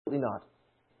Absolutely not.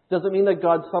 Does it mean that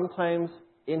God sometimes,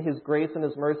 in His grace and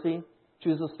His mercy,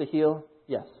 chooses to heal?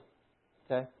 Yes.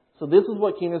 Okay? So this is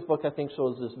what Keener's book, I think,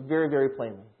 shows us very, very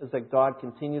plainly, is that God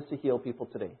continues to heal people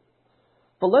today.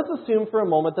 But let's assume for a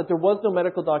moment that there was no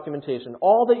medical documentation.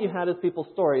 All that you had is people's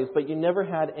stories, but you never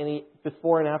had any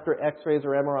before and after x-rays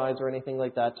or MRIs or anything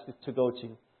like that to go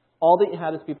to. All that you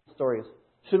had is people's stories.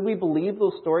 Should we believe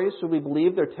those stories? Should we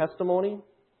believe their testimony?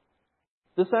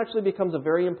 This actually becomes a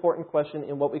very important question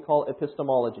in what we call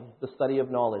epistemology, the study of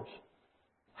knowledge.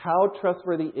 How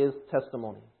trustworthy is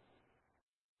testimony?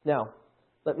 Now,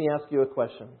 let me ask you a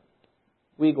question.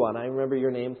 Wigwan, I remember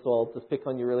your name, so I'll just pick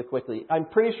on you really quickly. I'm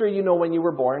pretty sure you know when you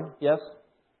were born, yes?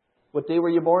 What day were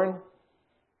you born?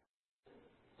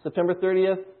 September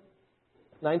 30th,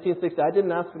 1960. I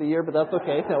didn't ask for the year, but that's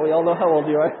okay. Now we all know how old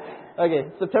you are. Okay,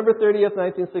 September 30th,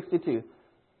 1962.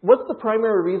 What's the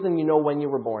primary reason you know when you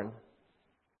were born?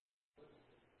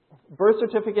 Birth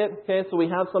certificate. Okay, so we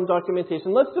have some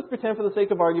documentation. Let's just pretend for the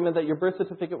sake of argument that your birth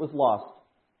certificate was lost.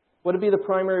 What would be the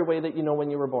primary way that you know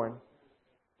when you were born?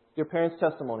 Your parents'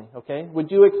 testimony, okay?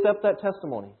 Would you accept that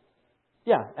testimony?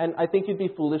 Yeah, and I think you'd be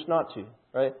foolish not to,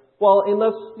 right? Well,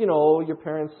 unless, your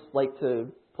parents like to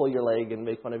pull your leg and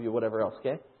make fun of you, whatever else,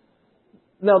 okay?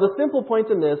 Now, the simple point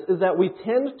in this is that we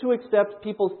tend to accept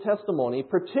people's testimony,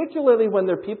 particularly when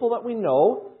they're people that we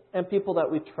know and people that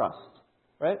we trust,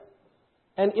 right?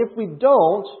 And if we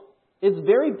don't, it's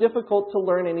very difficult to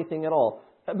learn anything at all.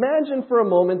 Imagine for a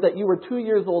moment that you were 2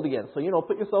 years old again. So,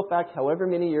 put yourself back however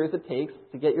many years it takes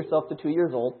to get yourself to 2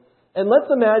 years old. And let's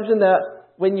imagine that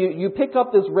when you pick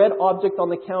up this red object on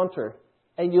the counter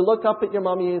and you look up at your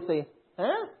mommy and you say,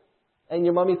 huh? And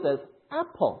your mommy says,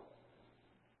 apple.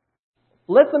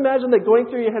 Let's imagine that going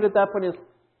through your head at that point is,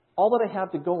 all that I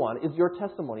have to go on is your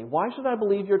testimony. Why should I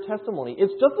believe your testimony?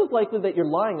 It's just as likely that you're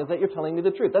lying as that you're telling me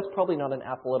the truth. That's probably not an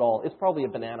apple at all. It's probably a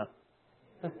banana.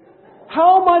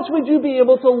 How much would you be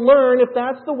able to learn if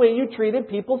that's the way you treated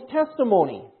people's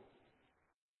testimony?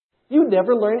 You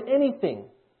never learn anything.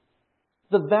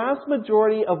 The vast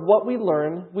majority of what we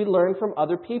learn from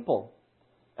other people.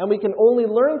 And we can only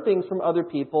learn things from other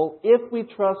people if we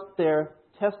trust their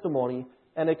testimony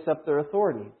and accept their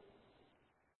authority.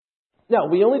 Now,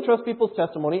 we only trust people's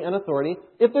testimony and authority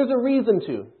if there's a reason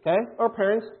to. Okay? Our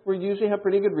parents, we usually have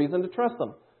pretty good reason to trust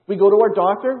them. We go to our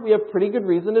doctor, we have pretty good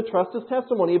reason to trust his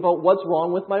testimony about what's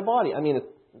wrong with my body. I mean,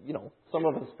 some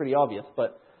of it's pretty obvious,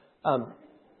 but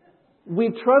we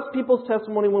trust people's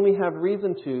testimony when we have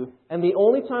reason to, and the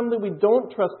only time that we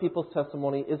don't trust people's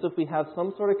testimony is if we have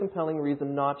some sort of compelling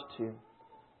reason not to.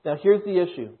 Now, here's the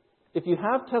issue. If you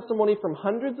have testimony from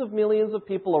hundreds of millions of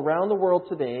people around the world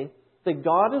today that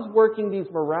God is working these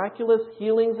miraculous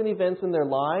healings and events in their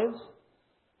lives,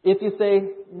 if you say,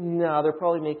 no, they're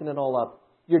probably making it all up,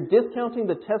 you're discounting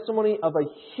the testimony of a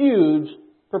huge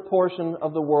proportion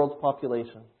of the world's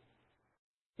population.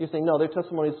 You're saying, no, their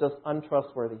testimony is just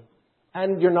untrustworthy.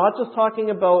 And you're not just talking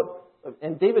about,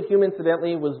 and David Hume,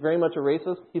 incidentally, was very much a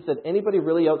racist. He said anybody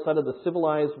really outside of the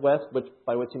civilized West,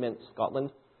 by which he meant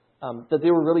Scotland, that they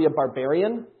were really a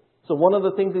barbarian. So one of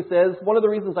the things he says, one of the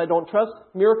reasons I don't trust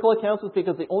miracle accounts is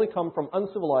because they only come from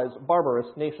uncivilized, barbarous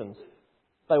nations.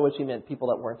 By which he meant people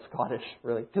that weren't Scottish,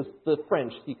 really. Because the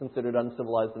French he considered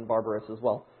uncivilized and barbarous as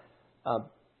well.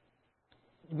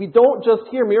 We don't just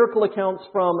hear miracle accounts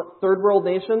from third world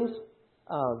nations,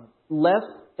 less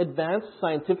advanced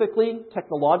scientifically,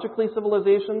 technologically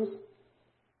civilizations.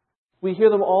 We hear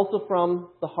them also from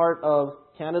the heart of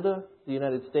Canada, the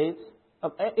United States.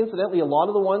 Incidentally, a lot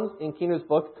of the ones in Keener's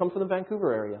book come from the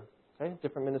Vancouver area. Okay?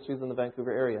 Different ministries in the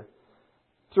Vancouver area.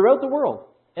 Throughout the world,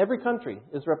 every country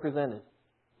is represented.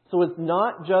 So it's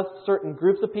not just certain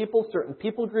groups of people, certain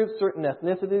people groups, certain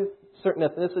ethnicities,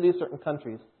 certain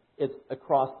countries. It's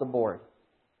across the board.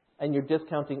 And you're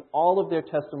discounting all of their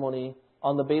testimony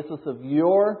on the basis of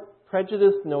your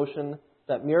prejudiced notion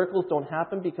that miracles don't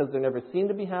happen because they're never seen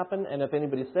to be happen, and if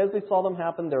anybody says they saw them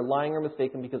happen, they're lying or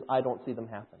mistaken because I don't see them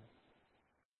happen.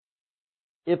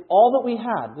 If all that we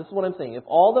had, this is what I'm saying, if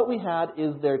all that we had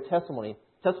is their testimony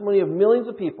of millions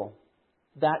of people,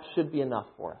 that should be enough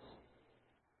for us.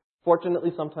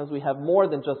 Fortunately, sometimes we have more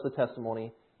than just the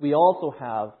testimony. We also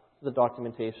have the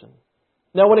documentation.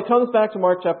 Now, when it comes back to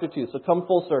Mark chapter 2, so come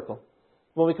full circle.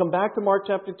 When we come back to Mark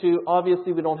chapter 2,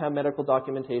 obviously we don't have medical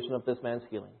documentation of this man's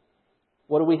healing.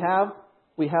 What do we have?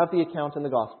 We have the account in the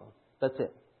gospel. That's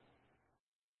it.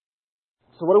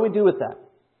 So what do we do with that?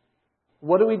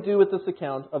 What do we do with this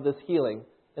account of this healing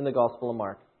in the Gospel of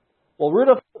Mark? Well,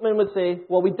 Rudolf Bultmann would say,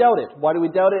 well, we doubt it. Why do we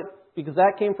doubt it? Because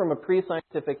that came from a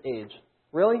pre-scientific age.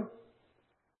 Really?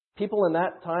 People in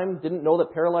that time didn't know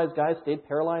that paralyzed guys stayed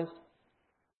paralyzed?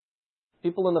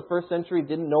 People in the first century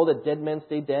didn't know that dead men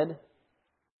stay dead?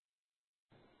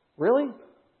 Really? Do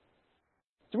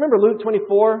you remember Luke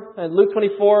 24? And Luke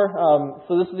 24,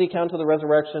 so this is the account of the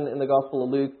resurrection in the Gospel of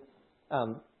Luke.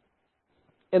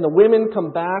 And the women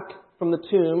come back from the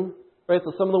tomb, right?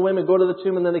 So some of the women go to the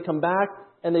tomb and then they come back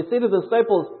and they say to the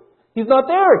disciples, He's not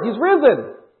there, He's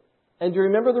risen. And do you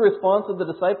remember the response of the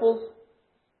disciples?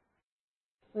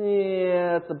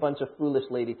 Yeah, it's a bunch of foolish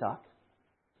lady talk.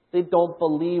 They don't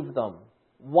believe them.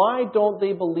 Why don't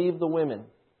they believe the women?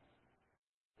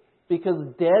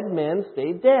 Because dead men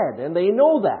stay dead, and they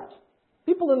know that.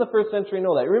 People in the first century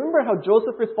know that. Remember how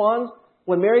Joseph responds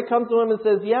when Mary comes to him and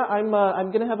says, yeah, I'm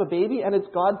going to have a baby, and it's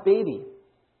God's baby.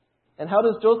 And how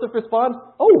does Joseph respond?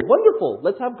 Oh, wonderful.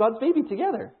 Let's have God's baby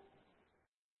together.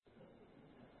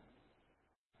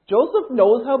 Joseph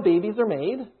knows how babies are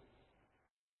made.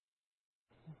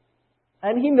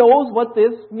 And he knows what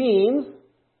this means.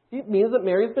 It means that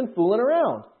Mary's been fooling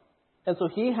around. And so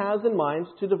he has in mind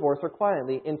to divorce her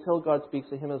quietly until God speaks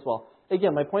to him as well.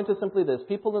 Again, my point is simply this.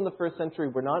 People in the first century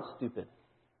were not stupid.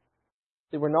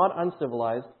 They were not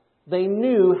uncivilized. They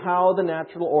knew how the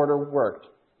natural order worked.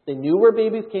 They knew where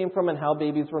babies came from and how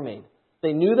babies were made.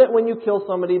 They knew that when you kill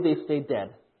somebody, they stay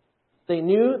dead. They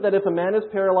knew that if a man is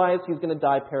paralyzed, he's going to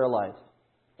die paralyzed.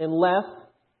 Unless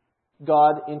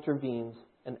God intervenes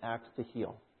and acts to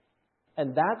heal.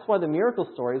 And that's why the miracle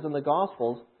stories in the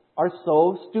Gospels are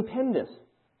so stupendous.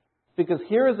 Because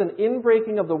here is an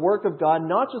inbreaking of the work of God,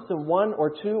 not just in one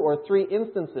or two or three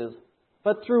instances,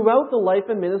 but throughout the life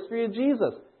and ministry of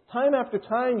Jesus. Time after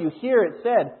time you hear it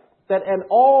said that, and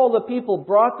all the people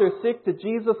brought their sick to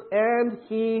Jesus, and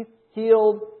He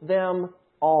healed them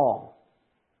all.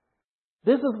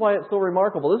 This is why it's so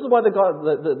remarkable. This is why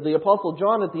the Apostle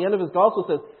John at the end of his Gospel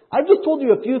says, I've just told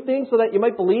you a few things so that you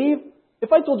might believe.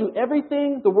 If I told you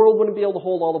everything, the world wouldn't be able to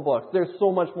hold all the books. There's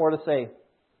so much more to say,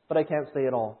 but I can't say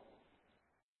it all.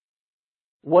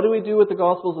 What do we do with the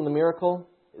Gospels and the miracles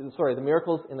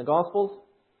in the Gospels?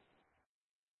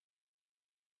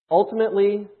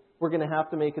 Ultimately, we're going to have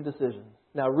to make a decision.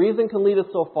 Now, reason can lead us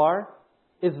so far.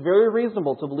 It's very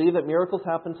reasonable to believe that miracles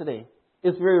happen today.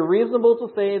 It's very reasonable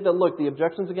to say that, look, the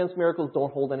objections against miracles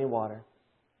don't hold any water.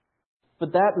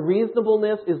 But that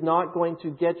reasonableness is not going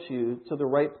to get you to the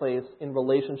right place in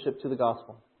relationship to the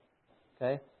gospel.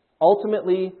 Okay?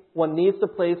 Ultimately, one needs to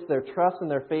place their trust and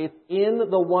their faith in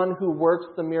the one who works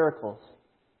the miracles.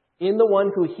 In the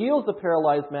one who heals the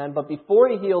paralyzed man. But before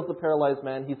he heals the paralyzed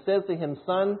man, he says to him,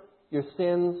 Son, your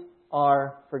sins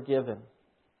are forgiven.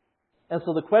 And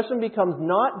so the question becomes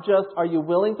not just, are you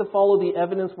willing to follow the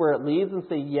evidence where it leads and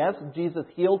say, yes, Jesus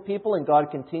healed people and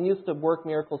God continues to work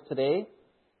miracles today?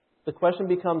 The question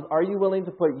becomes, are you willing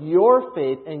to put your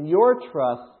faith and your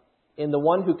trust in the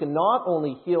one who can not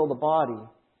only heal the body,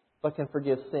 but can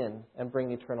forgive sin and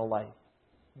bring eternal life?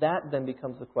 That then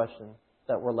becomes the question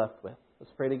that we're left with.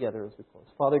 Let's pray together as we close.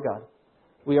 Father God,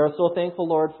 we are so thankful,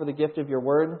 Lord, for the gift of your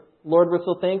word. Lord, we're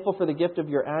so thankful for the gift of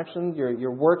your actions,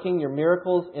 your working, your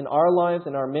miracles in our lives,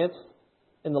 in our midst,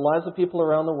 in the lives of people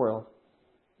around the world.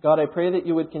 God, I pray that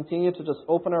you would continue to just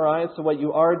open our eyes to what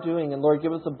you are doing. And Lord,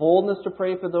 give us a boldness to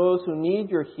pray for those who need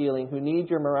your healing, who need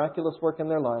your miraculous work in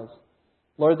their lives.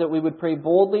 Lord, that we would pray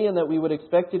boldly and that we would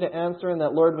expect you to answer. And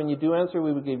that, Lord, when you do answer,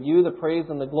 we would give you the praise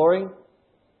and the glory.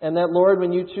 And that, Lord,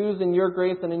 when you choose in your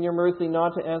grace and in your mercy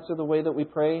not to answer the way that we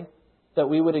pray, that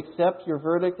we would accept your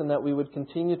verdict and that we would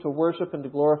continue to worship and to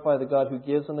glorify the God who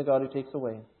gives and the God who takes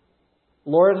away.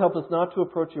 Lord, help us not to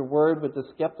approach your word with a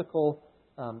skeptical,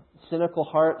 cynical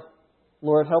heart.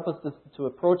 Lord, help us to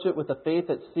approach it with a faith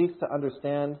that seeks to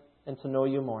understand and to know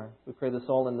you more. We pray this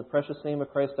all in the precious name of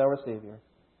Christ our Savior.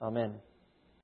 Amen.